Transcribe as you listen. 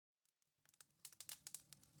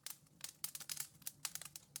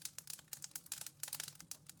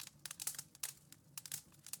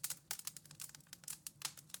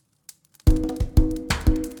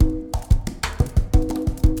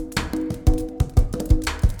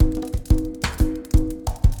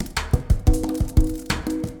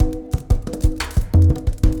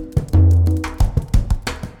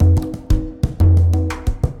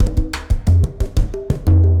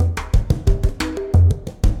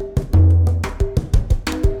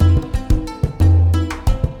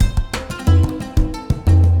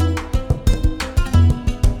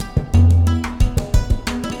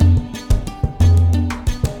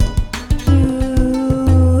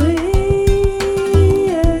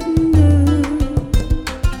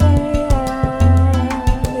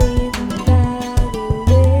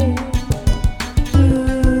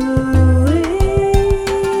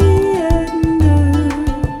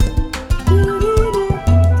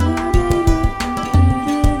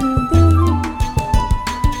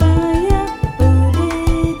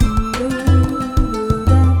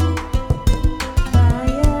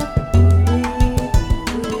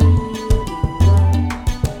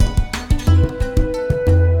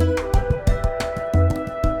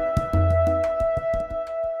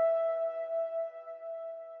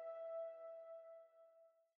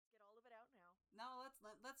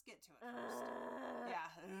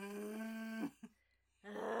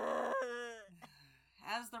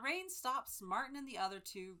rain stops, Martin and the other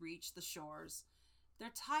two reach the shores. They're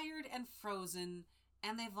tired and frozen,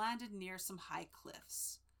 and they've landed near some high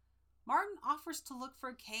cliffs. Martin offers to look for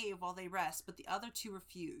a cave while they rest, but the other two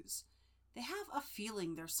refuse. They have a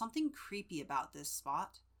feeling there's something creepy about this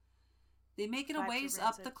spot. They make it a ways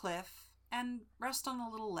up the cliff and rest on a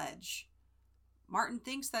little ledge. Martin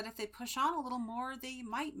thinks that if they push on a little more, they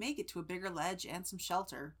might make it to a bigger ledge and some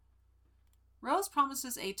shelter. Rose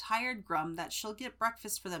promises a tired Grum that she'll get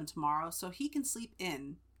breakfast for them tomorrow so he can sleep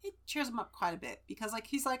in. It cheers him up quite a bit because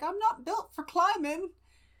he's like, I'm not built for climbing.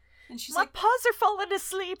 And she's My paws are falling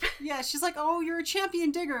asleep. Yeah, she's like, oh, you're a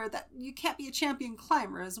champion digger. That you can't be a champion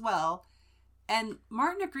climber as well. And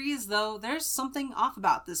Martin agrees, though, there's something off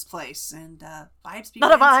about this place, and vibes begin.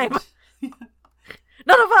 Not a vibe.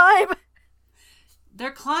 Not a vibe.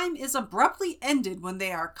 Their climb is abruptly ended when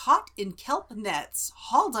they are caught in kelp nets,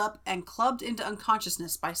 hauled up, and clubbed into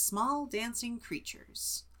unconsciousness by small dancing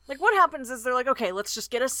creatures. Like, what happens is they're like, okay, let's just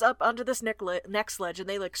get us up onto this next ledge, and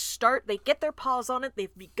they, they get their paws on it,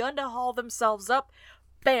 they've begun to haul themselves up,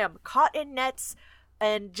 bam, caught in nets,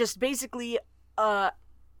 and just basically,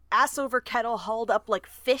 ass over kettle hauled up like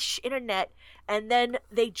fish in a net, and then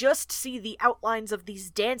they just see the outlines of these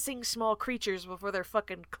dancing small creatures before they're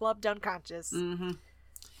fucking clubbed unconscious. Mm-hmm.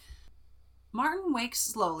 Martin wakes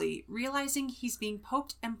slowly, realizing he's being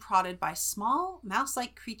poked and prodded by small,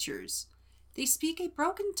 mouse-like creatures. They speak a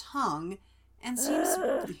broken tongue and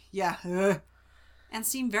seem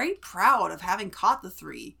very proud of having caught the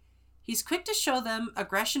three. He's quick to show them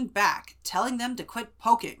aggression back, telling them to quit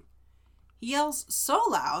poking. He yells so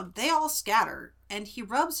loud, they all scatter, and he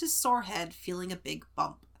rubs his sore head, feeling a big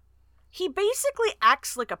bump. He basically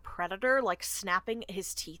acts like a predator, like snapping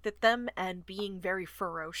his teeth at them and being very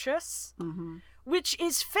ferocious, which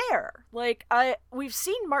is fair. We've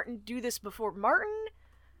seen Martin do this before.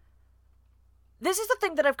 This is the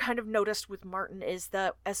thing that I've kind of noticed with Martin, is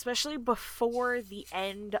that, especially before the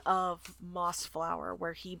end of Mossflower,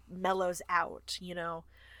 where he mellows out,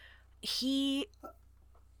 he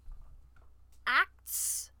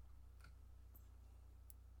acts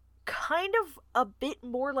kind of a bit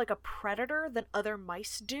more like a predator than other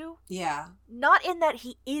mice do. Yeah. Not in that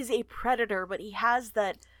he is a predator, but he has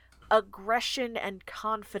that aggression and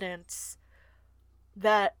confidence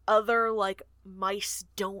that other, mice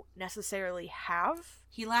don't necessarily have.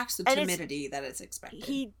 He lacks the timidity that is expected.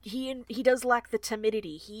 He does lack the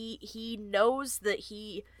timidity. He knows that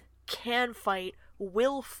he can fight,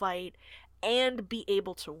 will fight, and be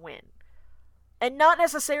able to win. And not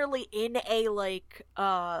necessarily in a,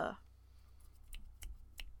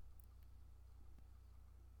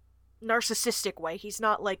 narcissistic way. He's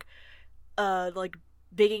not,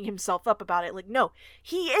 bigging himself up about it. No.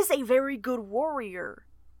 He is a very good warrior.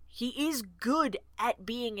 He is good at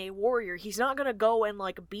being a warrior. He's not gonna go and,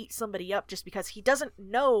 beat somebody up just because he doesn't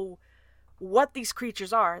know what these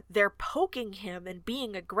creatures are. They're poking him and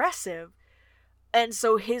being aggressive. And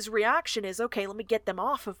so his reaction is, okay, let me get them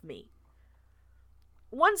off of me.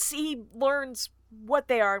 Once he learns what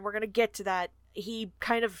they are, and we're going to get to that, he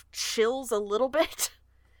kind of chills a little bit.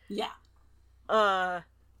 Yeah.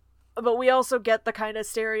 But we also get the kind of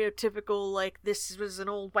stereotypical, this was an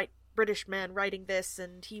old white British man writing this,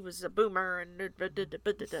 and he was a boomer, and...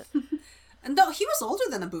 And no, he was older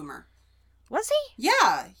than a boomer. Was he?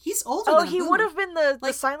 Yeah, he's older than a boomer. Oh, he would have been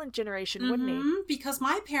the silent generation, wouldn't he? Because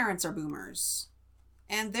my parents are boomers.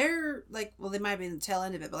 And they're, they might be in the tail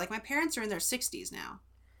end of it, but, my parents are in their 60s now.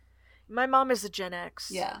 My mom is a Gen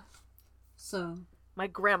X. Yeah. So. My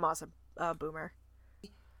grandma's a boomer.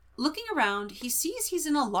 Looking around, he sees he's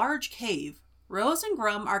in a large cave. Rose and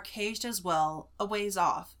Grum are caged as well, a ways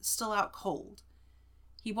off, still out cold.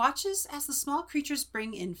 He watches as the small creatures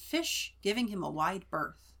bring in fish, giving him a wide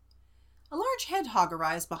berth. A large hedgehog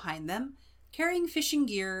arrives behind them, carrying fishing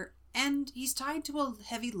gear, and he's tied to a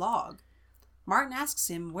heavy log. Martin asks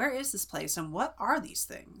him, where is this place and what are these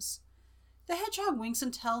things? The hedgehog winks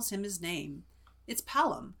and tells him his name. It's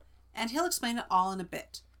Palom, and he'll explain it all in a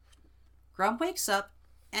bit. Grum wakes up,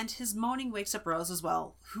 and his moaning wakes up Rose as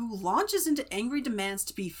well, who launches into angry demands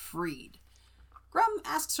to be freed. Grum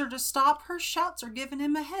asks her to stop. Her shouts are giving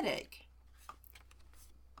him a headache.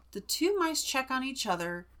 The two mice check on each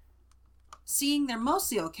other, seeing they're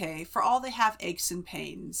mostly okay, for all they have aches and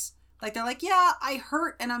pains. They're like, yeah, I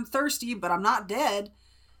hurt and I'm thirsty, but I'm not dead.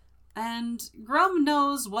 And Grum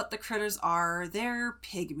knows what the critters are. They're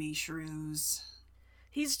pygmy shrews.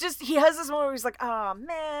 He has this moment where he's like, oh,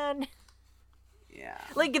 man. Yeah.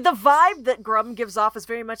 The vibe that Grum gives off is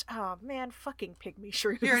very much, oh, man, fucking pygmy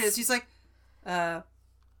shrews. Here it is. He's like,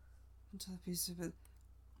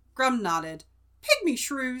 Grum nodded. Pygmy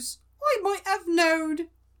shrews. I might have knowed.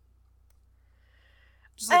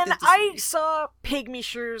 Just like and the I Disney. saw pygmy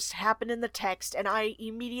shrews happen in the text, and I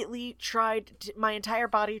immediately my entire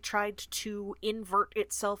body tried to invert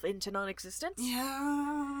itself into non-existence.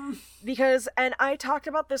 Yeah. Because, and I talked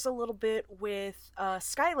about this a little bit with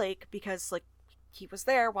Skylake, because, like, he was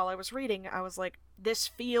there while I was reading. I was like, this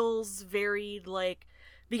feels very, like,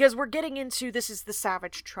 because we're getting into, this is the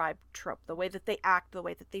savage tribe trope. The way that they act, the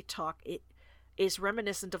way that they talk, it is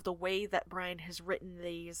reminiscent of the way that Brian has written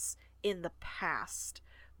these in the past.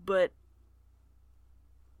 But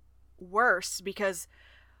worse, because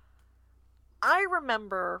I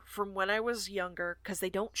remember from when I was younger, because they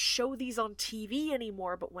don't show these on TV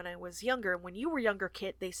anymore, but when I was younger, when you were younger,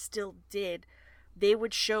 Kit, they still did. They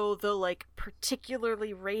would show the, like,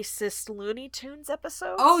 particularly racist Looney Tunes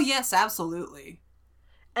episodes. Oh, yes, absolutely.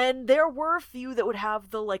 And there were a few that would have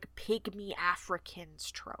the, like, pygmy Africans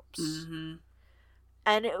tropes. Mm-hmm.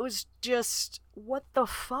 And it was just, what the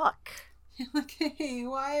fuck? Like, hey,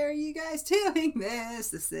 why are you guys doing this?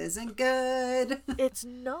 This isn't good. It's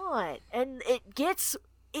not. And it just,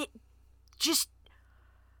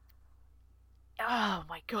 oh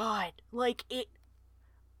my god. Like,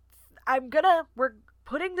 we're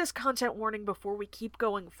putting this content warning before we keep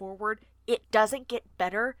going forward. It doesn't get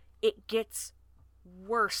better. It gets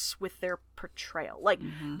worse with their portrayal. Like,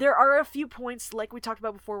 there are a few points, like we talked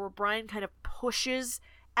about before, where Brian kind of pushes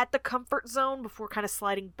at the comfort zone before kind of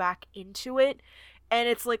sliding back into it. And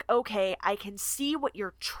it's like, okay, I can see what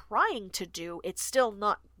you're trying to do. It's still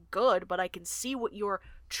not good, but I can see what you're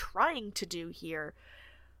trying to do here.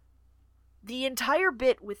 The entire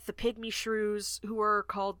bit with the pygmy shrews, who are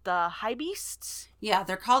called the high beasts. Yeah,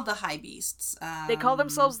 they're called the high beasts. They call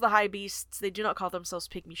themselves the high beasts. They do not call themselves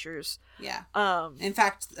pygmy shrews. Yeah. In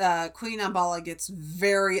fact, Queen Ambala gets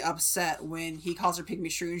very upset when he calls her pygmy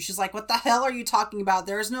shrew, and she's like, "What the hell are you talking about?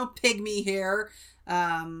 There's no pygmy here."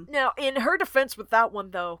 Now, in her defense with that one,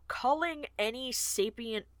 though, calling any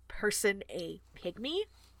sapient person a pygmy,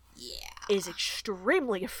 is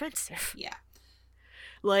extremely offensive. Yeah.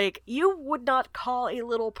 Like, you would not call a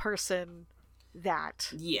little person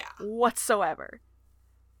that. Yeah. Whatsoever.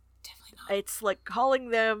 Definitely not. It's like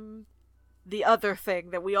calling them the other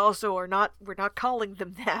thing that we also we're not calling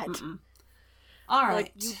them that. Mm-mm. All right.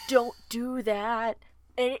 Like, you don't do that.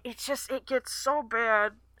 And it gets so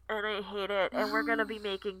bad, and I hate it, and we're gonna be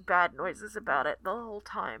making bad noises about it the whole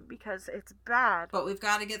time, because it's bad. But we've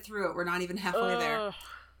got to get through it. We're not even halfway there.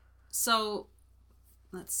 So,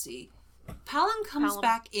 let's see. Palom comes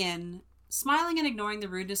back in, smiling and ignoring the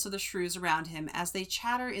rudeness of the shrews around him as they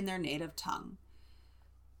chatter in their native tongue.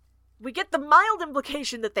 We get the mild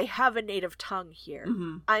implication that they have a native tongue here.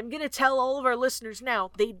 Mm-hmm. I'm going to tell all of our listeners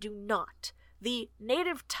now, they do not. The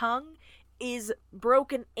native tongue is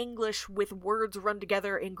broken English with words run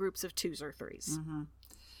together in groups of 2s or 3s. Mm-hmm.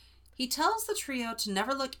 He tells the trio to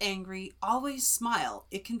never look angry, always smile.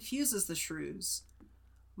 It confuses the shrews.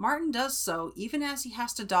 Martin does so, even as he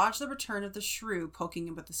has to dodge the return of the shrew poking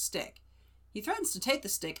him with a stick. He threatens to take the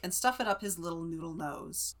stick and stuff it up his little noodle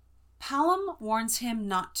nose. Palom warns him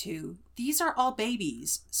not to. These are all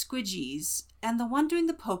babies, Squidjees, and the one doing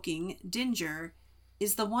the poking, Dinger,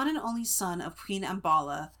 is the one and only son of Queen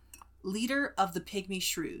Ambala, leader of the pygmy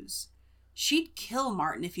shrews. She'd kill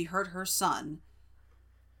Martin if he hurt her son.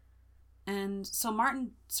 And so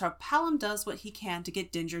Palom does what he can to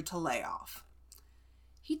get Dinger to lay off.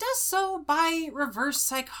 He does so by reverse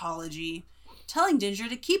psychology, telling Dinger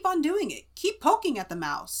to keep on doing it, keep poking at the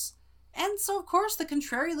mouse. And so, of course, the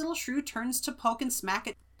contrary little shrew turns to poke and smack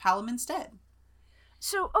at Palom instead.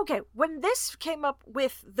 So, okay, when this came up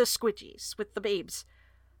with the Squidjees, with the babes,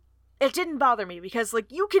 it didn't bother me, because,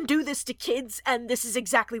 like, you can do this to kids, and this is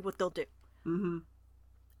exactly what they'll do. Mm-hmm.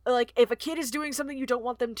 Like, if a kid is doing something you don't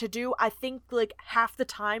want them to do, I think, like, half the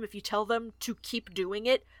time, if you tell them to keep doing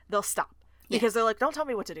it, they'll stop. Because they're like, don't tell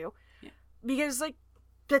me what to do. Yeah. Because, like,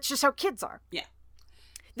 that's just how kids are. Yeah.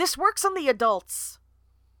 This works on the adults.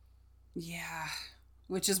 Yeah.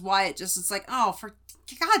 Which is why it's like, oh, for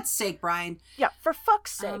God's sake, Brian. Yeah, for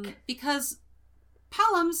fuck's sake. Because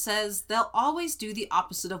Palom says they'll always do the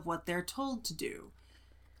opposite of what they're told to do.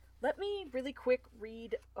 Let me really quick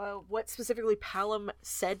read what specifically Palom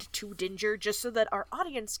said to Dinger, just so that our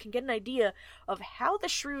audience can get an idea of how the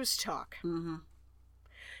shrews talk. Mm-hmm.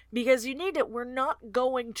 Because you need it. We're not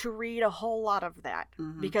going to read a whole lot of that.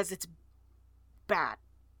 Mm-hmm. Because it's bad.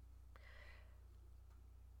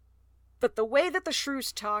 But the way that the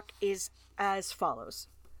shrews talk is as follows.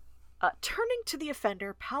 Turning to the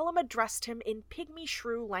offender, Palom addressed him in pygmy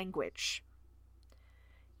shrew language.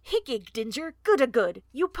 Higgig, Dinger, good-a-good.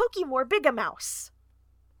 You pokey more big-a-mouse.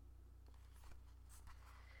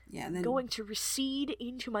 Yeah, and then going to recede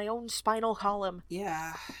into my own spinal column.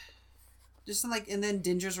 Yeah. Just like, and then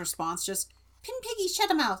Dinger's response just, Pin Piggy,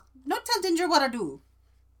 shut him out. Not tell Dinger what to do.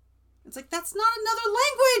 It's like, that's not another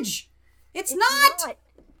language. It's not.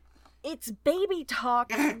 It's baby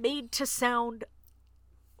talk made to sound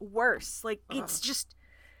worse. Like, it's just...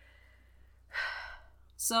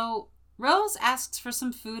 So, Rose asks for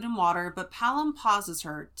some food and water, but Palom pauses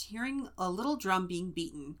her, hearing a little drum being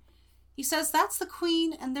beaten. He says that's the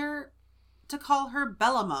queen, and they're to call her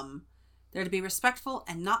Bellamum. They're to be respectful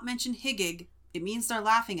and not mention Higgig. It means they're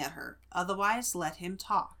laughing at her. Otherwise, let him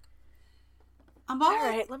talk. Umbala...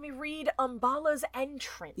 Alright, let me read Umbala's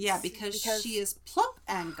entrance. Yeah, because she is plump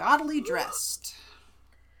and gaudily dressed.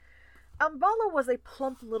 Umbala was a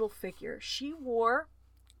plump little figure. She wore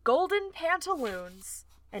golden pantaloons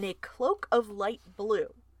and a cloak of light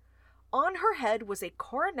blue. On her head was a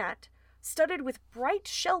coronet studded with bright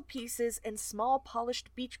shell pieces and small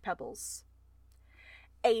polished beach pebbles.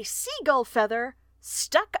 A seagull feather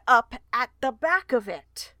stuck up at the back of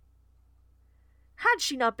it. Had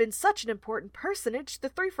she not been such an important personage, the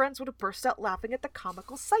three friends would have burst out laughing at the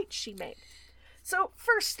comical sight she made. So,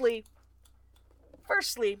 firstly,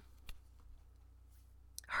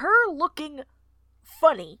 her looking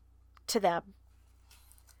funny to them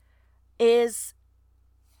is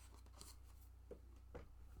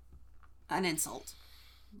an insult.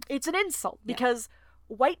 It's an insult because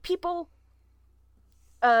white people,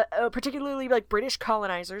 particularly like British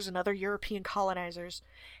colonizers and other European colonizers,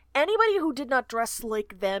 anybody who did not dress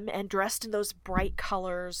like them and dressed in those bright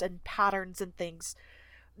colors and patterns and things,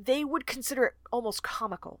 they would consider it almost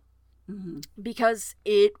comical because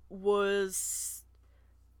it was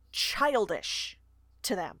childish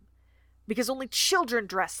to them, because only children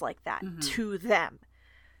dress like that to them.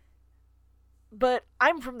 But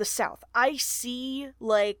I'm from the South. I see,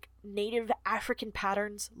 like, native African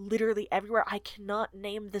patterns literally everywhere. I cannot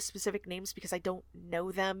name the specific names because I don't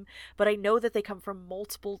know them, but I know that they come from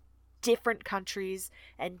multiple different countries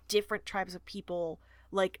and different tribes of people.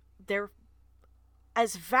 Like, they're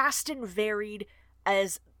as vast and varied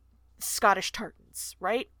as Scottish tartans,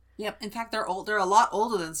 right? Yep. In fact, they're old. They're a lot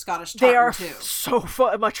older than Scottish tartan, they are too. So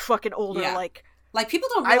much fucking older. Yeah. Like people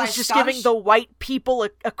don't realize I was just giving the white people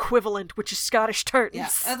equivalent, which is Scottish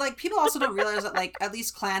tartans. Yeah, and like people also don't realize that like at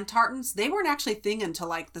least clan tartans, they weren't actually a thing until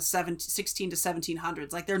like the 16 to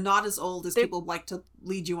 1700s. Like they're not as old as people like to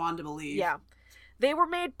lead you on to believe. Yeah, they were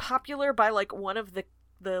made popular by like one of the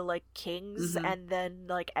like kings, and then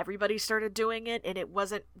like everybody started doing it, and it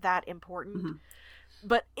wasn't that important.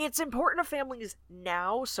 But it's important to families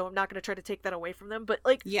now, so I'm not going to try to take that away from them. But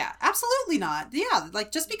like, yeah, absolutely not. Yeah,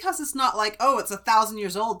 like just because it's not like, oh, it's 1,000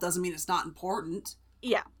 years old doesn't mean it's not important.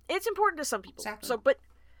 Yeah, it's important to some people. Exactly. So, but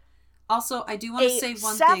also, I do want to say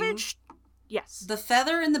one thing. Yes. The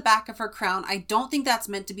feather in the back of her crown, I don't think that's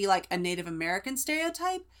meant to be like a Native American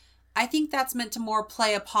stereotype. I think that's meant to more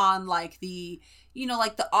play upon like the, you know,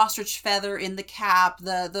 like the ostrich feather in the cap,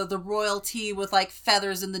 the royalty with like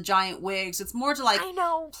feathers in the giant wigs. It's more to like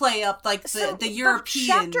play up like the European. The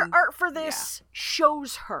chapter art for this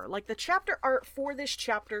shows her. Like the chapter art for this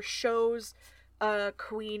chapter shows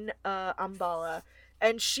Queen Umbala,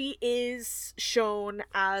 and she is shown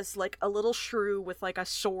as like a little shrew with like a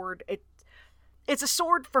sword. It's a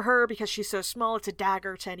sword for her because she's so small. It's a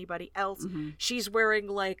dagger to anybody else. She's wearing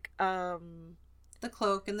like the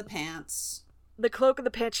cloak and the pants. The cloak and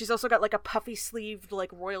the pants. She's also got like a puffy sleeved like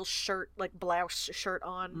royal shirt, like blouse shirt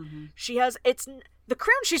on. She has the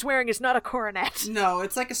crown she's wearing is not a coronet. No,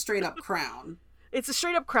 it's like a straight up crown. It's a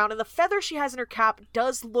straight up crown, and the feather she has in her cap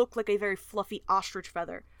does look like a very fluffy ostrich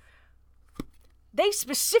feather. They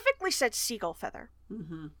specifically said seagull feather.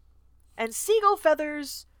 And seagull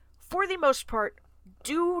feathers, for the most part,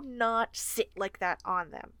 do not sit like that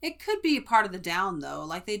on them. It could be part of the down, though.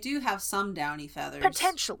 Like, they do have some downy feathers.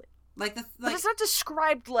 Potentially. But it's not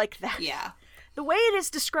described like that. Yeah. The way it is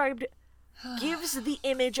described gives the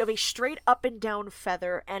image of a straight up and down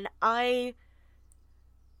feather, and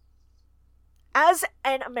as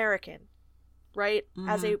an American, right?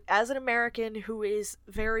 As an American who is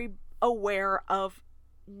very aware of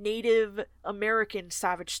Native American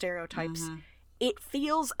savage stereotypes, it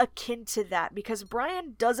feels akin to that, because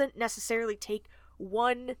Brian doesn't necessarily take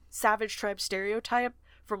one savage tribe stereotype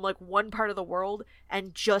from like one part of the world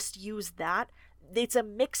and just use that. It's a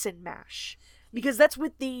mix and mash, because that's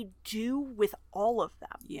what they do with all of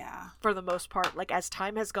them. Yeah. For the most part, like as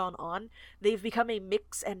time has gone on, they've become a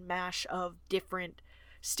mix and mash of different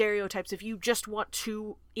stereotypes. If you just want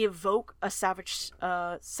to evoke a savage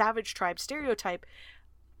tribe stereotype,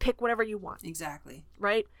 pick whatever you want. Exactly.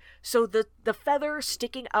 Right? So the feather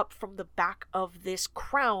sticking up from the back of this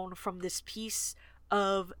crown, from this piece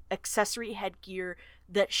of accessory headgear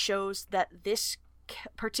that shows that this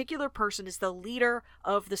particular person is the leader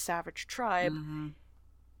of the savage tribe,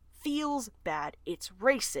 feels bad. It's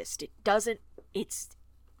racist.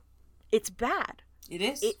 It's bad. It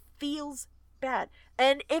is. It feels bad.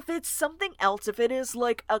 And if it's something else, if it is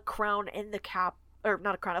like a crown in the cap, or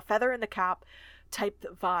not a crown, a feather in the cap type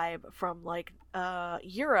vibe from like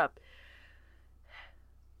Europe,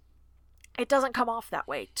 it doesn't come off that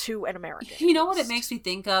way to an American. You know what it makes me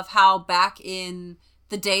think of? How back in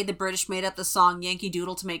the day the British made up the song Yankee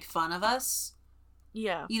Doodle to make fun of us.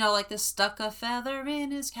 Yeah. You know, like the stuck a feather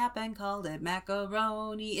in his cap and called it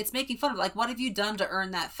macaroni. It's making fun of it. Like, what have you done to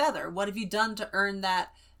earn that feather? What have you done to earn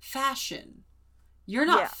that fashion? You're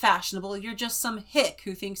not fashionable. You're just some hick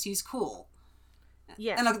who thinks he's cool.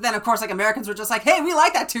 Yeah. And then, of course, like, Americans were just like, hey, we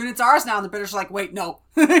like that tune. It's ours now. And the British are like, wait, no.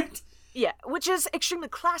 Yeah, which is extremely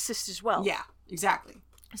classist as well. Yeah, exactly.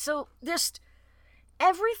 So, just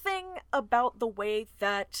everything about the way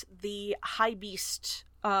that the high beast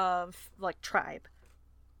of, like, tribe,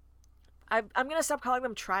 I'm going to stop calling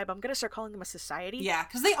them tribe. I'm going to start calling them a society. Yeah,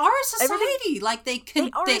 because they are a society. Like, they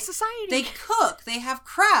are a society. They cook. They have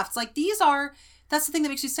crafts. Like, that's the thing that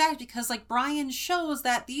makes me sad, because, like, Brian shows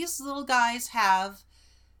that these little guys have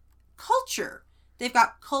culture. They've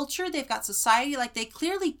got culture. They've got society. Like, they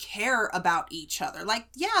clearly care about each other. Like,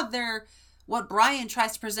 yeah, they're what Brian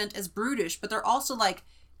tries to present as brutish, but they're also, like,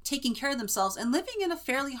 taking care of themselves and living in a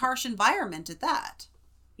fairly harsh environment at that.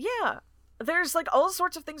 Yeah. There's, like, all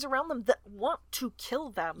sorts of things around them that want to kill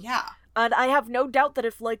them. Yeah. And I have no doubt that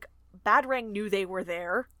if, like, Badrang knew they were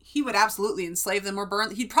there, he would absolutely enslave them or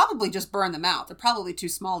burn. He'd probably just burn them out. They're probably too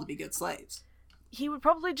small to be good slaves. He would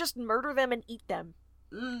probably just murder them and eat them.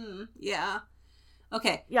 Yeah.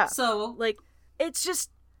 Okay. Yeah. So, like, it's just...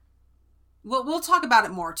 We'll talk about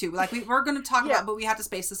it more, too. Like, we're going to talk about, but we have to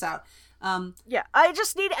space this out. Yeah, I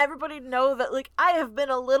just need everybody to know that, like, I have been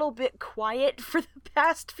a little bit quiet for the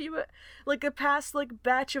past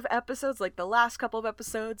batch of episodes, like, the last couple of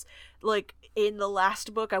episodes. Like, in the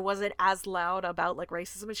last book, I wasn't as loud about, like,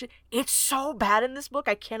 racism and shit. It's so bad in this book,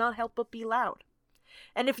 I cannot help but be loud.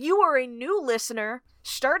 And if you are a new listener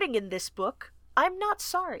starting in this book, I'm not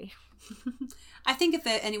sorry. I think if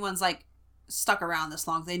anyone's, like, stuck around this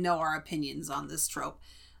long, they know our opinions on this trope.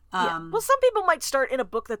 Well, some people might start in a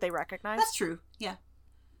book that they recognize. That's true. Yeah.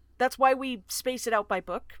 That's why we space it out by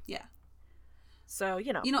book. Yeah. So,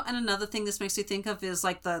 you know. You know, and another thing this makes me think of is,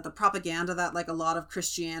 like, the propaganda that, like, a lot of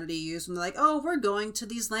Christianity use when they're like, oh, we're going to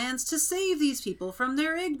these lands to save these people from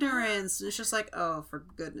their ignorance. And it's just like, oh, for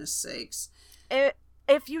goodness sakes.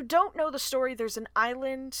 If you don't know the story, there's an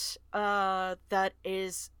island that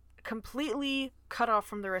is completely cut off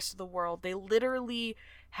from the rest of the world. They literally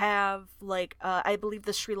have, like, I believe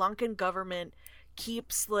the Sri Lankan government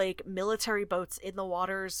keeps, like, military boats in the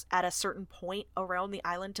waters at a certain point around the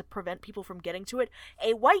island to prevent people from getting to it.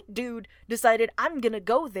 A white dude decided, I'm gonna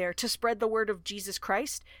go there to spread the word of Jesus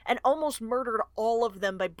Christ, and almost murdered all of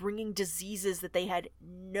them by bringing diseases that they had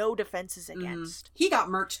no defenses against. He got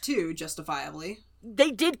murked too, justifiably.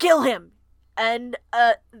 They did kill him! And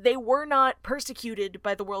they were not persecuted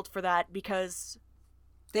by the world for that, because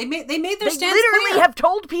they made their stance They literally clear. have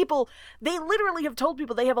told people they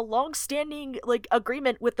have a long-standing, like,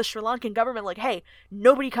 agreement with the Sri Lankan government, like, hey,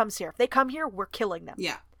 nobody comes here. If they come here, we're killing them.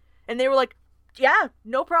 Yeah. And they were like, yeah,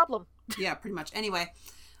 no problem. Yeah, pretty much. Anyway,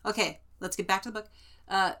 okay, let's get back to the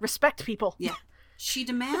book. Respect people. Yeah. She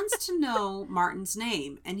demands to know Martin's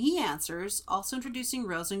name, and he answers, also introducing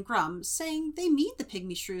Rose and Grum, saying they mean the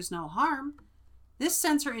pygmy shrews no harm. This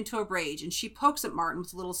sends her into a rage, and she pokes at Martin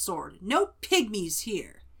with a little sword. No pygmies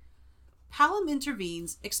here. Hallam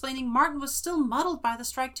intervenes, explaining Martin was still muddled by the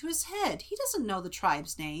strike to his head. He doesn't know the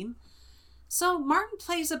tribe's name. So Martin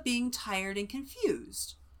plays up being tired and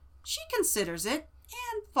confused. She considers it,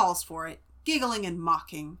 and falls for it, giggling and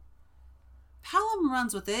mocking. Hallam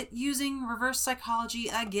runs with it, using reverse psychology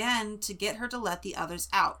again to get her to let the others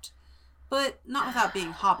out. But not without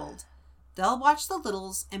being hobbled. They'll watch the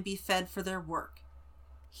littles and be fed for their work.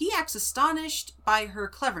 He acts astonished by her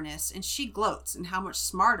cleverness, and she gloats in how much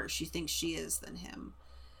smarter she thinks she is than him.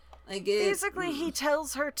 Basically, he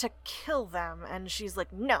tells her to kill them, and she's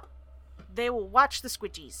like, no. They will watch the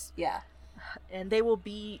Squidjees. Yeah. And they will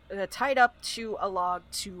be tied up to a log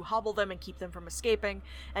to hobble them and keep them from escaping.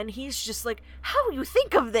 And he's just like, how do you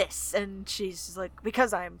think of this? And she's like,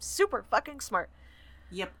 because I'm super fucking smart.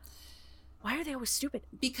 Yep. Why are they always stupid?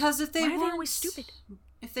 Because if they Why are they always stupid?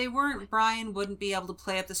 If they weren't, Brian wouldn't be able to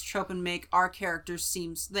play up this trope and make our characters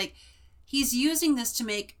seem like he's using this to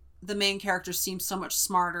make the main character seem so much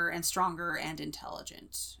smarter and stronger and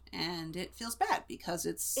intelligent. And it feels bad because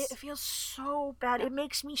It feels so bad. It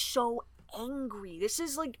makes me so angry. This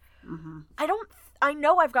is like... Mm-hmm. I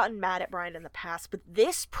know I've gotten mad at Brian in the past, but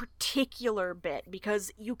this particular bit,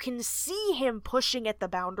 because you can see him pushing at the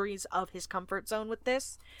boundaries of his comfort zone with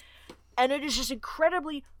this, and it is just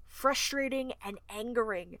incredibly frustrating and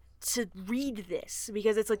angering to read this,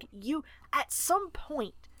 because it's like, you, at some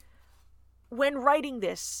point, when writing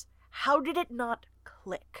this, how did it not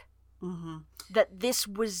click? Mm-hmm. That this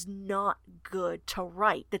was not good to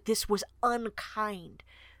write, that this was unkind.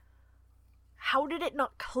 How did it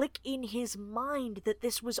not click in his mind that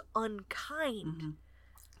this was unkind?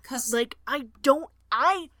 Because, like,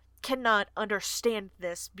 I cannot understand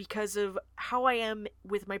this because of how I am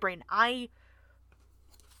with my brain.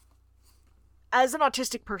 As an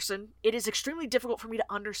autistic person, it is extremely difficult for me to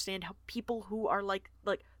understand how people who are like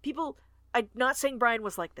people... I'm not saying Brian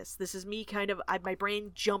was like this. This is me kind of... my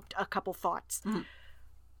brain jumped a couple thoughts. Mm-hmm.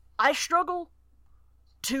 I struggle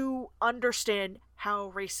to understand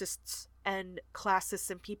how racists and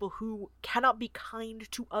classists and people who cannot be kind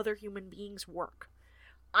to other human beings work.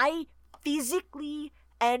 I physically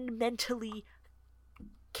and mentally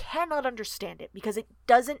cannot understand it because it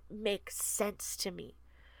doesn't make sense to me.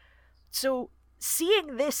 So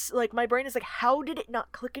seeing this, like, my brain is like, how did it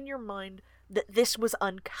not click in your mind that this was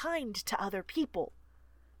unkind to other people?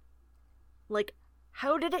 Like,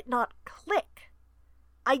 how did it not click?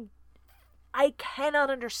 I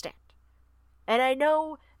cannot understand. And I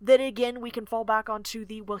know that, again, we can fall back onto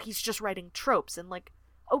the, well, he's just writing tropes, and, like,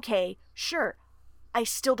 okay, sure, I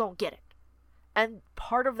still don't get it. And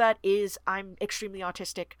part of that is I'm extremely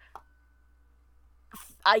autistic.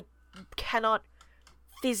 I cannot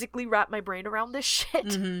physically wrap my brain around this shit.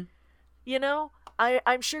 Mm-hmm. You know?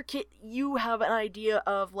 I'm sure, Kit, you have an idea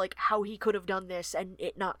of, like, how he could have done this and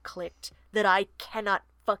it not clicked that I cannot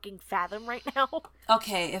fucking fathom right now.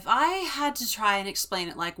 Okay, if I had to try and explain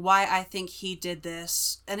it, like, why I think he did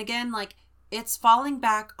this, and again, like, it's falling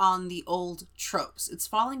back on the old tropes. It's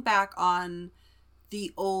falling back on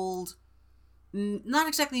the old, not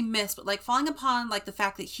exactly myths, but, like, falling upon, like, the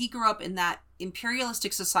fact that he grew up in that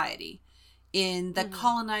imperialistic society, in the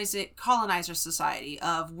colonizer society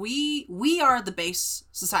of we are the base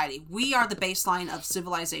society. We are the baseline of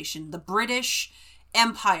civilization. The British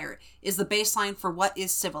Empire is the baseline for what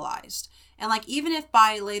is civilized. And, like, even if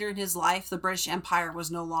by later in his life the British Empire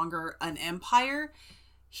was no longer an empire,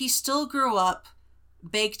 he still grew up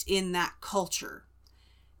baked in that culture.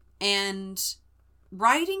 And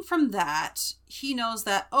writing from that, he knows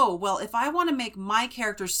that, oh, well, if I want to make my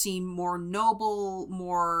characters seem more noble,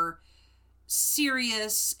 more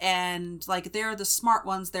serious, and, like, they're the smart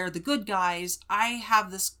ones, they're the good guys, I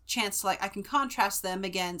have this chance to, like, I can contrast them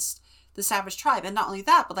against the savage tribe. And not only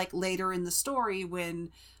that, but, like, later in the story when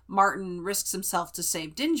Martin risks himself to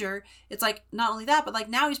save Ginger, it's like, not only that, but, like,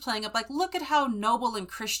 now he's playing up, like, look at how noble and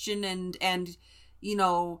Christian and you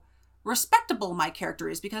know, respectable my character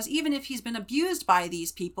is, because even if he's been abused by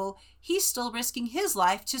these people, he's still risking his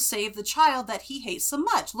life to save the child that he hates so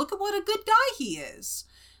much. Look at what a good guy he is.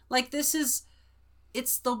 Like,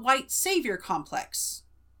 it's the white savior complex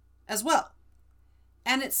as well.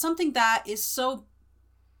 And it's something that is so...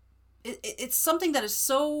 It's something that is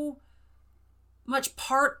so much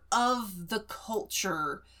part of the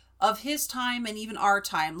culture of his time and even our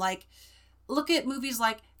time. Like, look at movies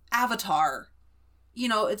like Avatar. You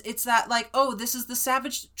know, it's that, like, oh, this is the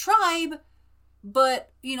savage tribe,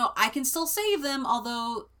 but, you know, I can still save them,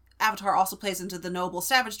 although Avatar also plays into the noble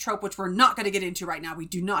savage trope, which we're not going to get into right now. We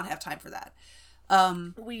do not have time for that.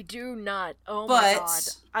 We do not. Oh my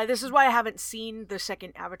god. This is why I haven't seen the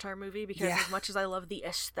second Avatar movie, because as much as I love the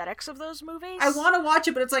aesthetics of those movies, I want to watch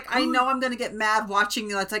it, but it's like, I know I'm going to get mad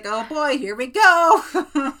watching it. It's like, oh boy, here we go.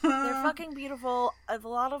 They're fucking beautiful. A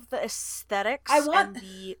lot of the aesthetics and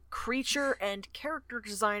the creature and character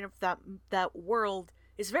design of that world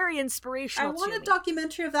is very inspirational. I want a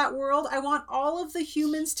documentary of that world. I want all of the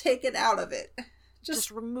humans taken out of it.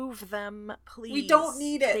 Just remove them, please. We don't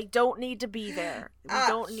need it. They don't need to be there. We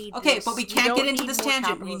don't need Okay, this. but we can't get into this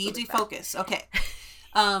tangent. We need to focus. Okay.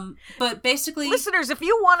 But basically... Listeners, if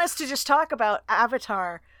you want us to just talk about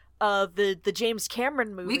Avatar, the James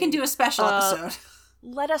Cameron movie... We can do a special episode.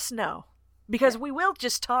 Let us know. Because we will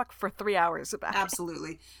just talk for 3 hours about it.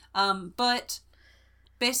 Absolutely. But...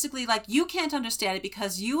 basically, like, you can't understand it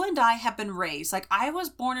because you and I have been raised. Like, I was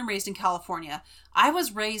born and raised in California. I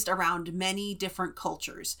was raised around many different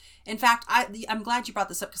cultures. In fact, I'm glad you brought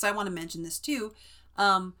this up because I want to mention this too.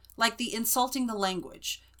 Like the insulting the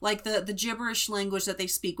language, like the gibberish language that they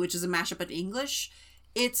speak, which is a mashup of English.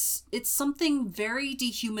 it's something very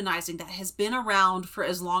dehumanizing that has been around for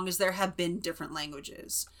as long as there have been different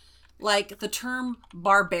languages. Like the term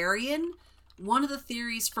barbarian, one of the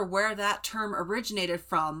theories for where that term originated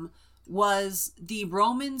from was the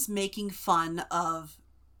Romans making fun of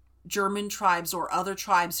German tribes or other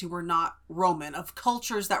tribes who were not Roman, of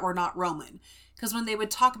cultures that were not Roman. Because when they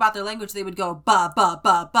would talk about their language, they would go ba, ba,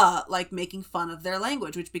 ba, ba, like making fun of their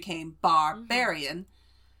language, which became barbarian.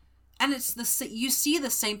 And it's you see the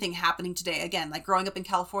same thing happening today. Again, like growing up in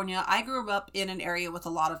California, I grew up in an area with a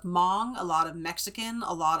lot of Hmong, a lot of Mexican,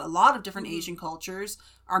 a lot of different Asian cultures,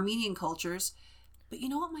 Armenian cultures. But you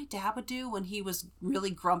know what my dad would do when he was really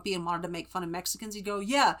grumpy and wanted to make fun of Mexicans? He'd go,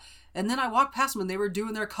 yeah. And then I walked past them and they were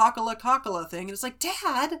doing their cockala thing. And it's like,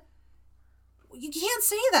 Dad, you can't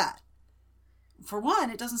say that. For one,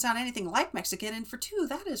 it doesn't sound anything like Mexican. And for two,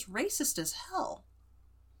 that is racist as hell.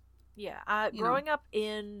 Yeah. Growing up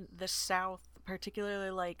in the South, particularly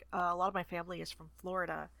like a lot of my family is from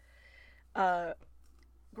Florida.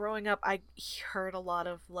 Growing up, I heard a lot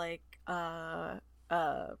of like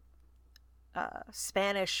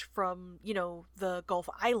Spanish from, the Gulf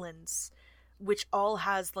Islands, which all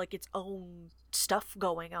has like its own stuff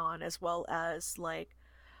going on, as well as like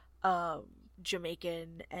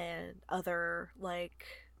Jamaican and other like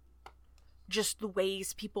just the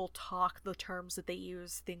ways people talk, the terms that they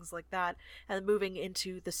use, things like that. And moving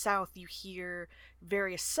into the South, you hear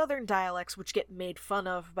various Southern dialects which get made fun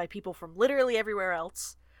of by people from literally everywhere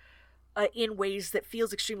else in ways that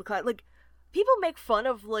feels extremely like people make fun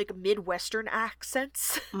of like Midwestern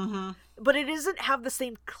accents, but it doesn't have the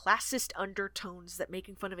same classist undertones that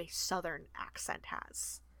making fun of a Southern accent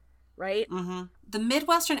has, right? The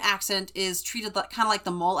Midwestern accent is treated kind of like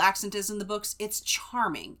the mole accent is in the books. It's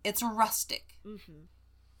charming. It's rustic.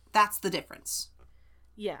 That's the difference.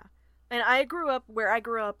 Yeah. And I grew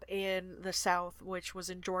up in the South, which was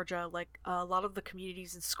in Georgia. Like a lot of the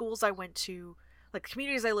communities and schools I went to, like the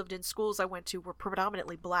communities I lived in, schools I went to were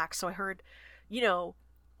predominantly black. So I heard,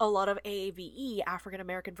 a lot of AAVE, African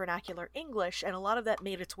American Vernacular English, and a lot of that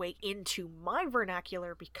made its way into my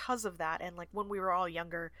vernacular because of that. And like when we were all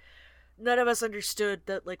younger, none of us understood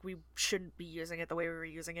that like we shouldn't be using it the way we were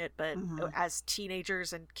using it. But as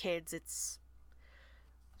teenagers and kids, it's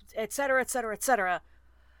et cetera, et cetera, et cetera.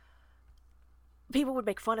 People would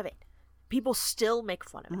make fun of it. People still make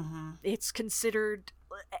fun of it. It's considered,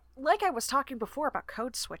 like I was talking before about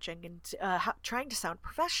code switching and trying to sound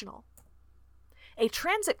professional. A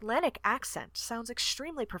transatlantic accent sounds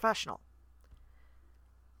extremely professional.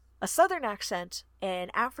 A Southern accent,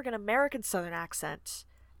 an African American Southern accent,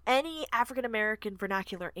 any African American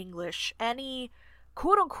vernacular English, any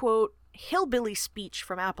quote unquote hillbilly speech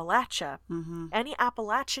from Appalachia, any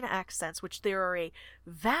Appalachian accents, which there are a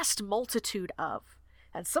vast multitude of,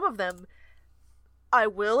 and some of them, I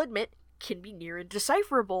will admit, can be near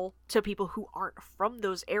indecipherable to people who aren't from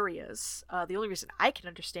those areas. The only reason I can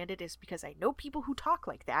understand it is because I know people who talk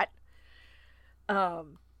like that.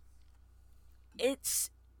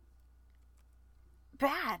 It's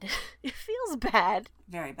bad. It feels bad.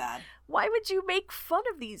 Very bad. Why would you make fun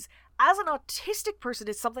of these? As an autistic person,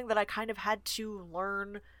 it's something that I kind of had to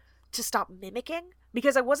learn to stop mimicking,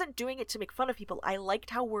 because I wasn't doing it to make fun of people. I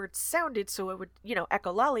liked how words sounded, so it would,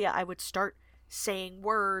 echolalia, I would start saying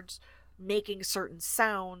words, making certain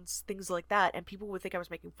sounds, things like that, and people would think I was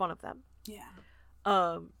making fun of them.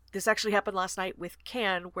 Yeah. This actually happened last night with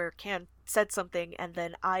Can, where Can said something, and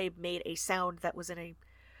then I made a sound that was in a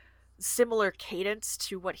similar cadence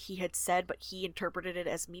to what he had said, but he interpreted it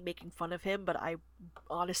as me making fun of him, but I,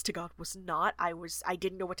 honest to God, was not. I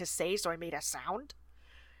didn't know what to say, so I made a sound.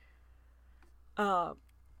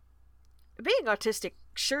 Being autistic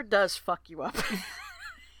sure does fuck you up.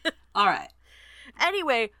 All right.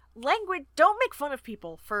 Anyway, language, don't make fun of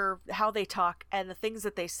people for how they talk and the things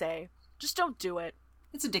that they say. Just don't do it.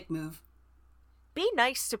 It's a dick move. Be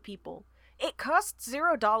nice to people. It costs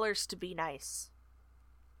 $0 to be nice.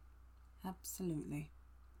 Absolutely.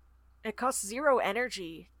 It costs 0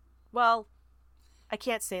 energy. Well, I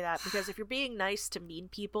can't say that, because if you're being nice to mean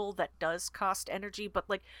people, that does cost energy, but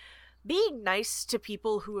like being nice to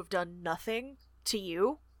people who have done nothing to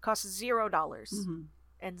you costs $0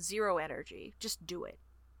 and 0 energy. Just do it.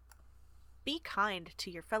 Be kind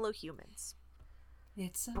to your fellow humans.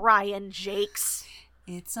 Brian Jakes.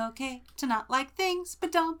 It's okay to not like things,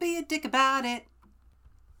 but don't be a dick about it.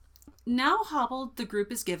 Now hobbled, the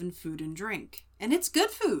group is given food and drink. And it's good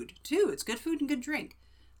food, too. It's good food and good drink.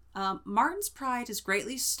 Martin's pride is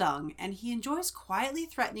greatly stung, and he enjoys quietly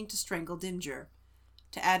threatening to strangle Dinger.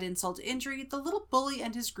 To add insult to injury, the little bully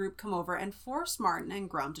and his group come over and force Martin and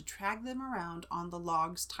Grum to drag them around on the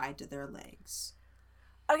logs tied to their legs.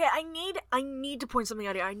 Okay, I need to point something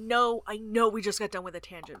out here. I know we just got done with a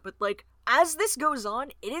tangent, but like as this goes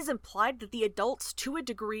on, it is implied that the adults, to a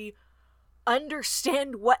degree,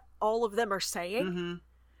 understand what all of them are saying. Mm-hmm.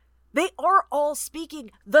 They are all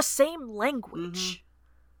speaking the same language.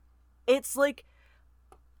 Mm-hmm. It's like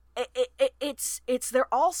it's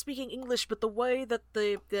they're all speaking English, but the way that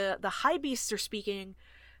the high beasts are speaking,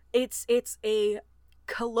 it's a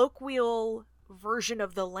colloquial version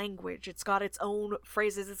of the language. It's got its own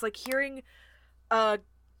phrases. It's like hearing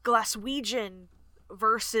Glaswegian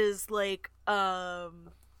versus like a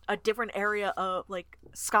different area of like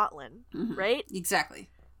Scotland, mm-hmm. right? Exactly.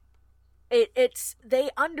 It's they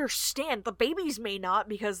understand. The babies may not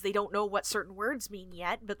because they don't know what certain words mean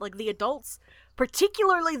yet, but like the adults,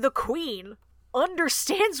 particularly the queen,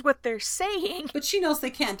 understands what they're saying. But she knows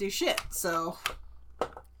they can't do shit, so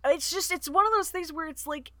it's one of those things where it's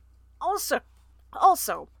like also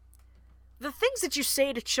the things that you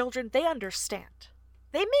say to children, they understand.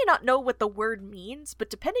 They may not know what the word means, but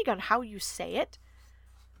depending on how you say it,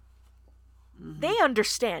 they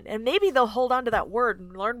understand, and maybe they'll hold on to that word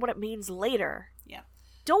and learn what it means later. Yeah.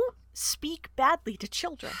 Don't speak badly to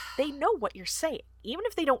children. They know what you're saying. Even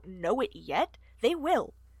if they don't know it yet, they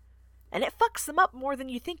will. And it fucks them up more than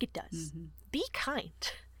you think it does. Mm-hmm. Be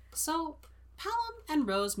kind. So, Palom and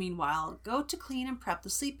Rose, meanwhile, go to clean and prep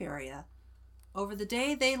the sleep area. Over the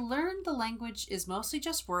day, they learn the language is mostly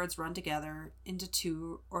just words run together into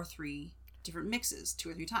 2 or 3 different mixes,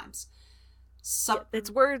 2 or 3 times.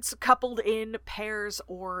 It's words coupled in pairs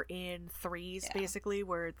or in threes, basically,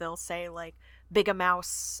 where they'll say, like, big a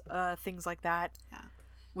mouse, things like that. Yeah.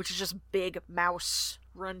 Which is just big mouse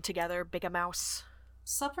run together, big a mouse.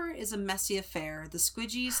 Supper is a messy affair, the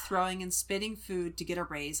Squidjees throwing and spitting food to get a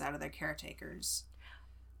raise out of their caretakers.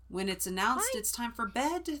 When it's announced it's time for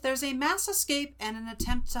bed, there's a mass escape and an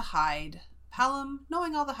attempt to hide. Palom,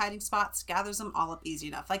 knowing all the hiding spots, gathers them all up easy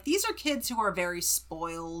enough. Like, these are kids who are very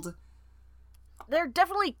spoiled. They're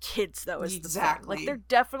definitely kids, though, is the thing. Like, they're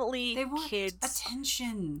definitely they want kids.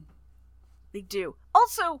 Attention. They do.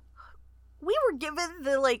 Also, we were given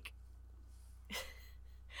the, like...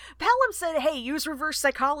 Palom said, hey, use reverse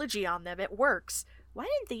psychology on them. It works. Why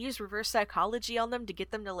didn't they use reverse psychology on them to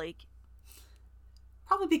get them to, like...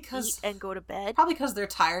 Probably because... eat and go to bed? Probably because they're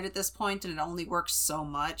tired at this point and it only works so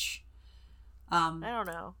much. I don't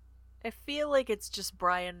know. I feel like it's just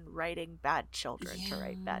Brian writing bad children to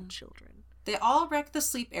write bad children. They all wreck the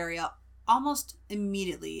sleep area almost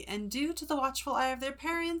immediately, and due to the watchful eye of their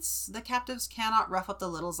parents, the captives cannot rough up the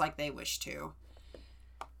littles like they wish to.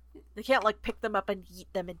 They can't, like, pick them up and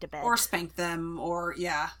eat them into bed. Or spank them, or,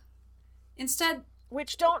 Instead...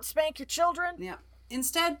 Which, don't spank your children. Yeah.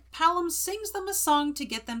 Instead, Palom sings them a song to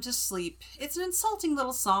get them to sleep. It's an insulting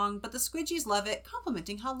little song, but the Squidjees love it,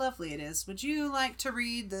 complimenting how lovely it is. Would you like to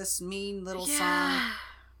read this mean little song?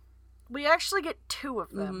 We actually get 2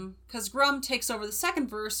 of them. Because Grum takes over the second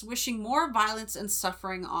verse, wishing more violence and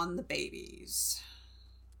suffering on the babies.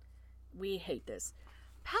 We hate this.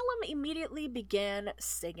 Palom immediately began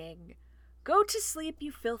singing. Go to sleep,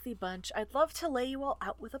 you filthy bunch. I'd love to lay you all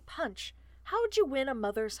out with a punch. How'd you win a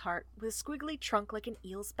mother's heart with a squiggly trunk like an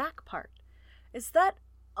eel's back part? Is that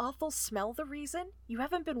awful smell the reason? You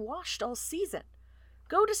haven't been washed all season.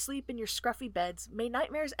 Go to sleep in your scruffy beds. May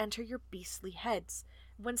nightmares enter your beastly heads.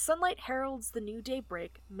 When sunlight heralds the new day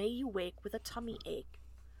break, may you wake with a tummy ache.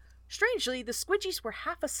 Strangely, the Squidjees were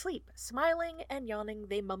half asleep. Smiling and yawning,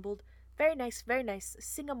 they mumbled, very nice,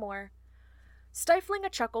 sing a more. Stifling a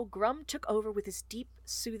chuckle, Grum took over with his deep,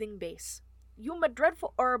 soothing bass. You my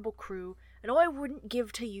dreadful, horrible crew, and I wouldn't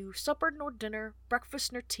give to you supper nor dinner,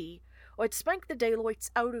 breakfast nor tea. I'd spank the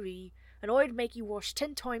daylights out of ye, and I'd make you wash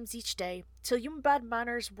 10 times each day, till your bad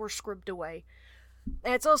manners were scrubbed away.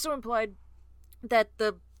 And it's also implied that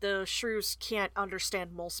the shrews can't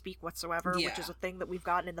understand mole speak whatsoever, which is a thing that we've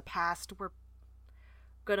gotten in the past. We're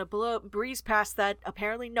gonna breeze past that.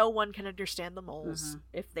 Apparently no one can understand the moles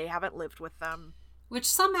if they haven't lived with them. Which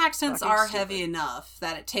some accents are heavy enough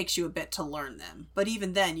that it takes you a bit to learn them. But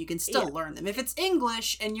even then, you can still learn them. If it's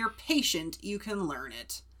English and you're patient, you can learn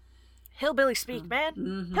it. Hillbilly speak,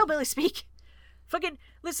 man. Hillbilly speak. Fucking,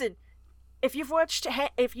 listen, if you've watched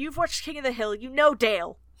King of the Hill, you know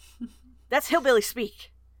Dale. That's hillbilly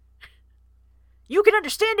speak. You can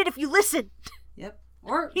understand it if you listen. Yep.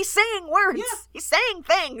 Or he's saying words. Yeah. He's saying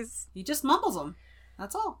things. He just mumbles them.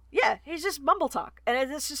 That's all. Yeah, he's just mumble talk, and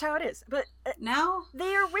that's just how it is. But now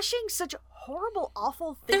they are wishing such horrible,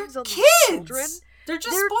 awful things on kids. These children. They're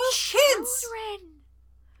just spoiled kids.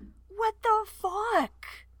 What the fuck?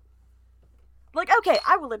 Like, okay,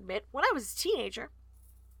 I will admit, when I was a teenager,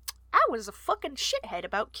 I was a fucking shithead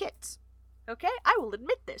about kids. Okay? I will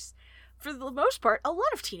admit this. For the most part, a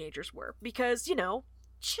lot of teenagers were, because,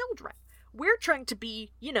 children. We're trying to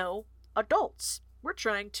be, adults. We're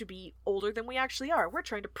trying to be older than we actually are. We're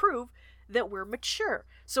trying to prove that we're mature.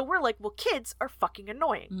 So we're like, well, kids are fucking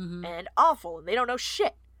annoying and awful, and they don't know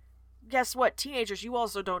shit. Guess what? Teenagers, you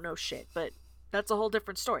also don't know shit, but that's a whole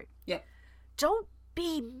different story. Yeah. Don't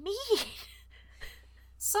be mean.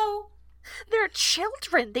 So, they're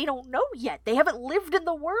children. They don't know yet. They haven't lived in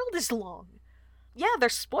the world as long. Yeah, they're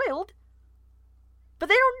spoiled, but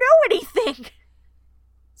they don't know anything.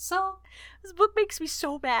 So, this book makes me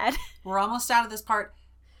so mad. We're almost out of this part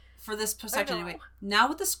for this section anyway. Now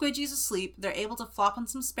with the Squidjees asleep, they're able to flop on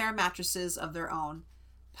some spare mattresses of their own.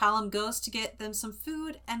 Palom goes to get them some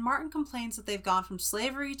food, and Martin complains that they've gone from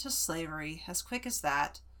slavery to slavery, as quick as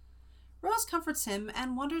that. Rose comforts him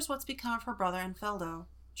and wonders what's become of her brother and Feldo.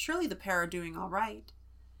 Surely the pair are doing all right.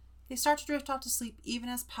 They start to drift off to sleep even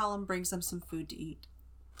as Palom brings them some food to eat.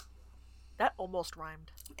 That almost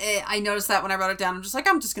rhymed. I noticed that when I wrote it down. I'm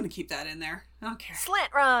just going to keep that in there. I don't care.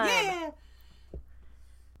 Slant rhyme! Yeah!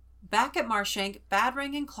 Back at Marshank,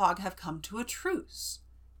 Badrang and Clog have come to a truce.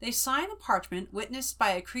 They sign a parchment witnessed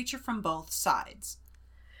by a creature from both sides.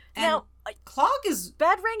 And now, Clog is...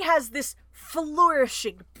 Badrang has this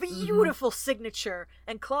flourishing, beautiful signature,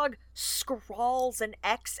 and Clog scrawls an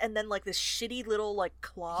X and then, this shitty little,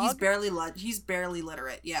 clog. He's barely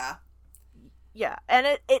literate, yeah. Yeah,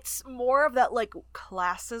 and it's more of that,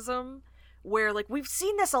 classism, where, we've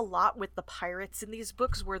seen this a lot with the pirates in these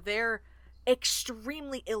books, where they're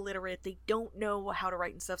extremely illiterate, they don't know how to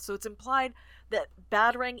write and stuff, so it's implied that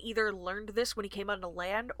Badrang either learned this when he came onto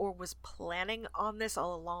land, or was planning on this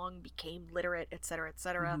all along, became literate, etc.,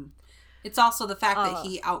 etc. It's also the fact that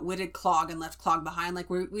he outwitted Clog and left Clog behind.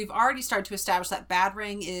 We've already started to establish that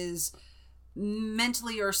Badrang is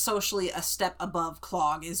mentally or socially a step above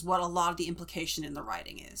Clog, is what a lot of the implication in the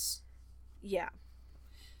writing is. Yeah.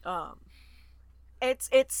 It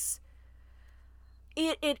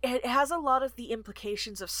has a lot of the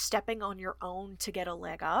implications of stepping on your own to get a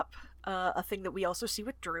leg up, a thing that we also see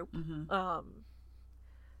with Droop.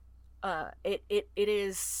 It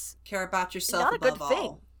is care about yourself not a above good thing.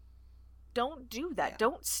 all. Don't do that. Yeah.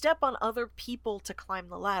 Don't step on other people to climb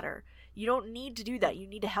the ladder. You don't need to do that. You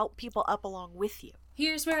need to help people up along with you.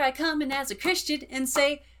 Here's where I come in as a Christian and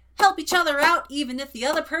say, help each other out even if the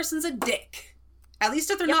other person's a dick. At least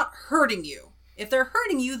if they're not hurting you. If they're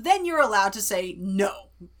hurting you, then you're allowed to say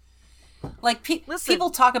no. Listen,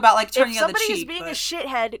 people talk about turning the other cheek. If somebody is being a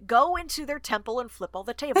shithead, go into their temple and flip all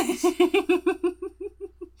the tables.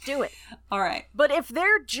 Do it. All right. But if they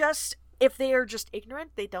are just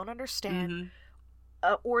ignorant, they don't understand,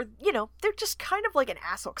 or they're just kind of like an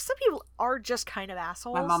asshole. 'Cause some people are just kind of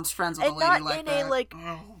assholes. My mom's friends with a lady like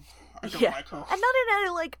that. I don't like her. And not in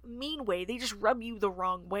a mean way. They just rub you the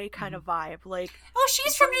wrong way kind of vibe. Oh,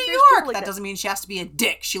 she's from New York. That doesn't mean she has to be a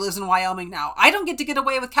dick. She lives in Wyoming now. I don't get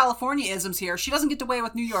away with California isms here. She doesn't get away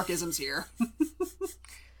with New York isms here.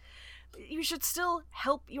 You should still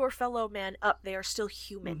help your fellow man up. They are still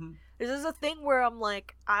human. This is a thing where I'm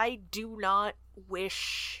I do not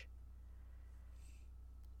wish...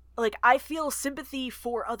 I feel sympathy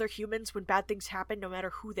for other humans when bad things happen, no matter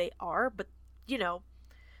who they are, but,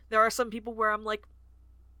 there are some people where I'm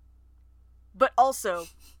but also,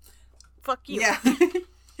 fuck you. Yeah.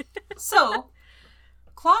 So,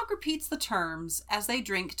 Clog repeats the terms as they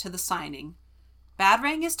drink to the signing.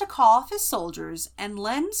 Badrang is to call off his soldiers and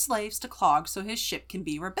lend slaves to Clog so his ship can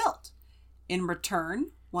be rebuilt. In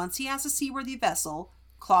return, once he has a seaworthy vessel,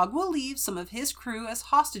 Clog will leave some of his crew as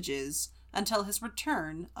hostages until his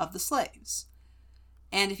return of the slaves.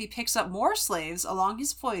 And if he picks up more slaves along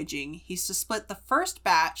his voyaging, he's to split the first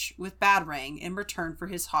batch with Badrang in return for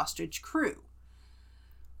his hostage crew.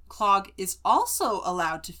 Clog is also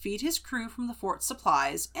allowed to feed his crew from the fort's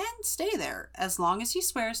supplies and stay there, as long as he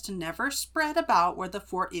swears to never spread about where the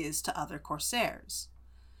fort is to other corsairs.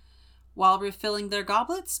 While refilling their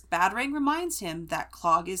goblets, Badrang reminds him that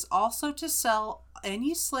Clog is also to sell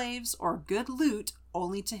any slaves or good loot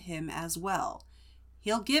only to him as well.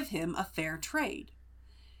 He'll give him a fair trade.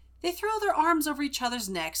 They throw their arms over each other's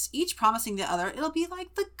necks, each promising the other it'll be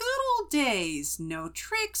like the good old days. No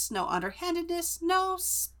tricks, no underhandedness, no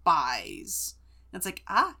spies. And it's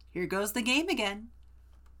here goes the game again.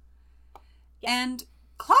 And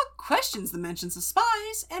Clog questions the mentions of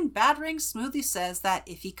spies, and Badrang smoothly says that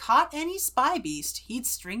if he caught any spy beast, he'd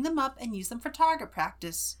string them up and use them for target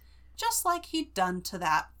practice, just like he'd done to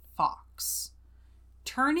that fox.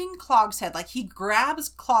 Turning Clog's head, he grabs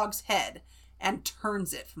Clog's head and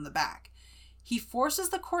turns it from the back. He forces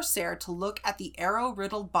the corsair to look at the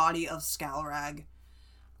arrow-riddled body of Scalrag.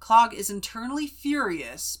 Clog is internally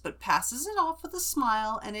furious, but passes it off with a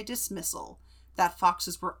smile and a dismissal that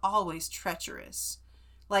foxes were always treacherous.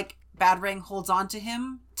 Like, Batarang holds on to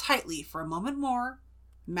him tightly for a moment more,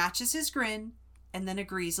 matches his grin, and then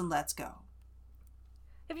agrees and lets go.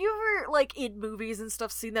 Have you ever, like, in movies and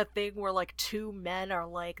stuff, seen that thing where, like, two men are,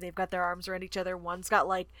 like, they've got their arms around each other, one's got,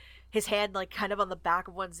 like, his hand, like, kind of on the back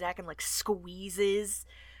of one's neck and, like, squeezes,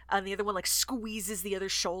 and the other one, like, squeezes the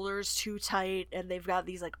other's shoulders too tight, and they've got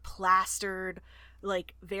these, like, plastered,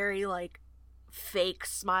 like, very, like, fake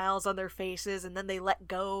smiles on their faces, and then they let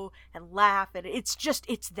go and laugh, and it's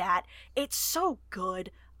so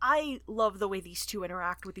good. I love the way these two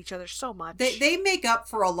interact with each other so much. They make up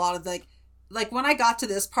for a lot of, like when I got to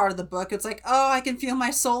this part of the book, it's like, oh, I can feel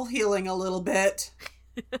my soul healing a little bit.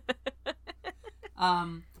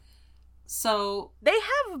 So they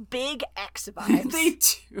have big X vibes. They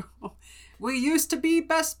do. We used to be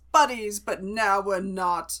best buddies, but now we're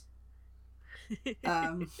not.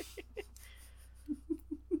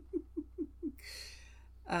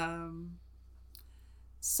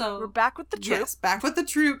 So we're back with the troop. Yes, back with the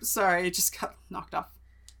troop. Sorry, it just got knocked off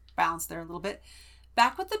balance there a little bit.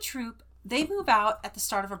 Back with the troop. They move out at the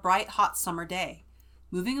start of a bright, hot summer day.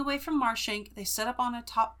 Moving away from Marshank, they set up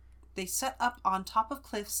on top of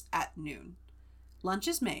cliffs at noon. Lunch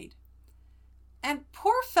is made. And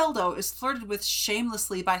poor Feldo is flirted with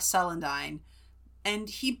shamelessly by Celandine, and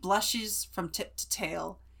he blushes from tip to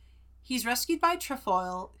tail. He's rescued by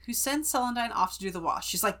Trefoil, who sends Celandine off to do the wash.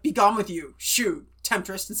 She's like, "Be gone with you, shoo,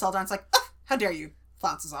 temptress." And Celandine's like, "How dare you?"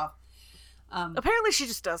 Flounces off. Apparently she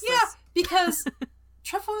just does this. Yeah, because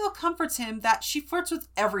Trefoil comforts him that she flirts with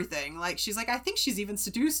everything. Like, she's like, "I think she's even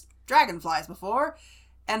seduced dragonflies before."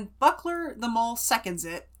 And Buckler the mole seconds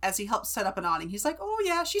it as he helps set up an awning. He's like, "Oh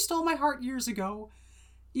yeah, she stole my heart years ago.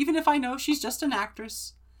 Even if I know she's just an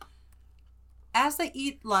actress." As they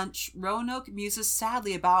eat lunch, Roanoke muses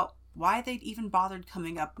sadly about why they'd even bothered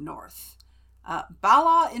coming up north.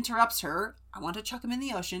 Bala interrupts her. "I want to chuck him in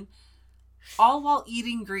the ocean." All while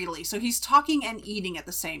eating greedily. So he's talking and eating at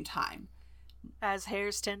the same time. As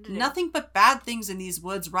hares tend to do. Nothing but bad things in these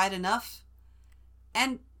woods, right enough?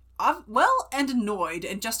 And, and annoyed,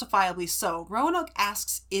 and justifiably so, Roanoke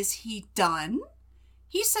asks, is he done?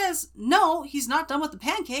 He says, no, he's not done with the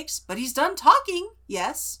pancakes, but he's done talking,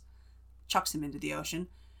 yes. Chucks him into the ocean.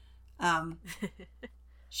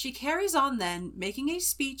 She carries on then, making a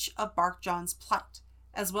speech of Barkjohn's plight,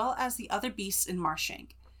 as well as the other beasts in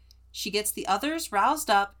Marshank. She gets the others roused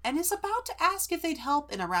up and is about to ask if they'd help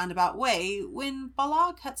in a roundabout way when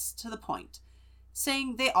Bala cuts to the point,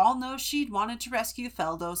 saying they all know she'd wanted to rescue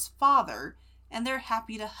Feldo's father, and they're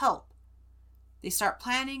happy to help. They start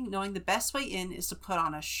planning, knowing the best way in is to put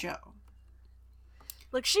on a show.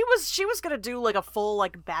 Like, she was gonna do, like, a full,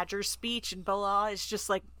 like, Badger speech, and Bala is just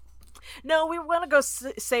like, "No, we want to go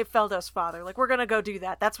save Feldo's father. Like, we're gonna go do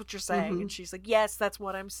that. That's what you're saying." Mm-hmm. And she's like, "Yes, that's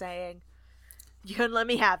what I'm saying. You couldn't let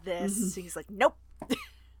me have this." Mm-hmm. He's like, "Nope."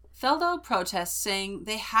 Feldo protests, saying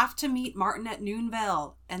they have to meet Martin at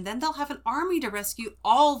Noonvale, and then they'll have an army to rescue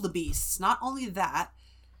all the beasts. Not only that,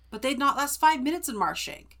 but they'd not last 5 minutes in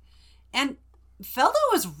Marshank. And Feldo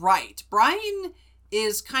is right. Brian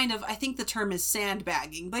is kind of, I think the term is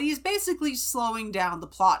sandbagging, but he's basically slowing down the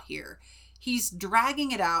plot here. He's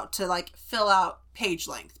dragging it out to, like, fill out page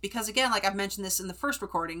length. Because, again, like I've mentioned this in the first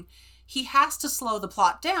recording, he has to slow the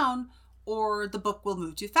plot down or the book will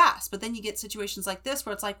move too fast. But then you get situations like this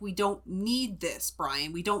where it's like, we don't need this,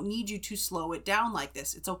 Brian. We don't need you to slow it down like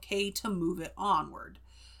this. It's okay to move it onward.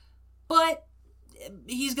 But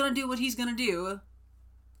he's going to do what he's going to do.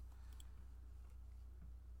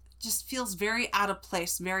 Just feels very out of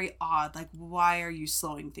place, very odd. Like, why are you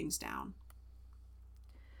slowing things down?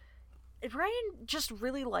 Ryan just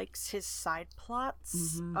really likes his side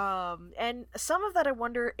plots. Mm-hmm. And some of that I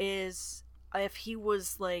wonder is if he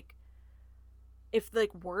was, like, if,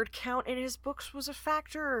 like, word count in his books was a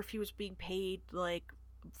factor, or if he was being paid, like,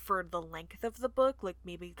 for the length of the book. Like,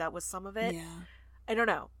 maybe that was some of it. Yeah. I don't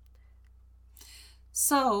know.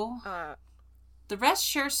 So, the rest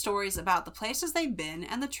share stories about the places they've been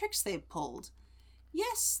and the tricks they've pulled.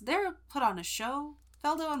 Yes, they're put on a show.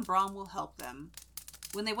 Feldo and Brom will help them.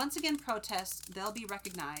 When they once again protest, they'll be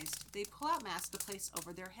recognized. They pull out masks to place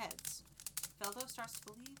over their heads. Feldo starts to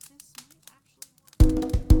believe this might actually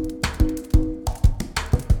work.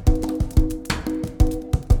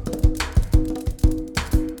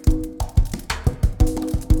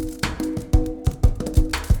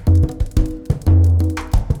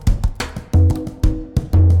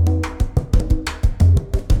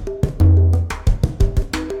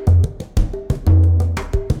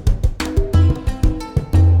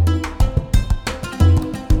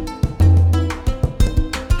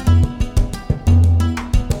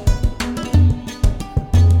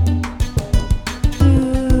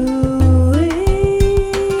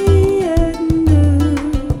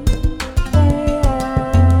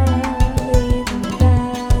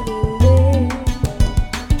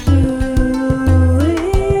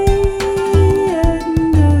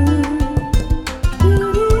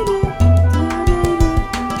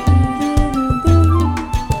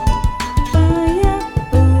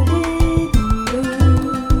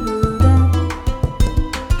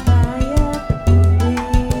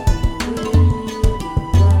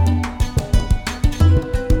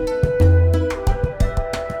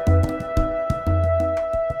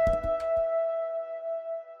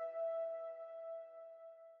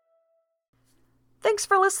 Thanks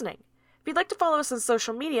for listening. If you'd like to follow us on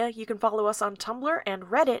social media, you can follow us on Tumblr and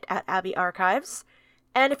Reddit at Abbey Archives.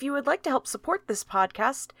 And if you would like to help support this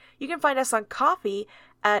podcast, you can find us on Ko-fi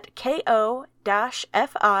at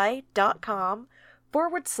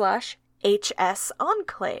ko-fi.com/HS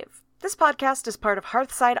Enclave. This podcast is part of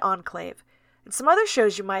Hearthside Enclave, and some other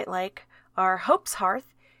shows you might like are Hope's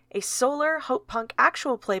Hearth, a solar Hope Punk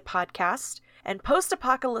actual play podcast, and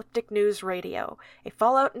Post-Apocalyptic News Radio, a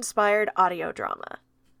Fallout-inspired audio drama.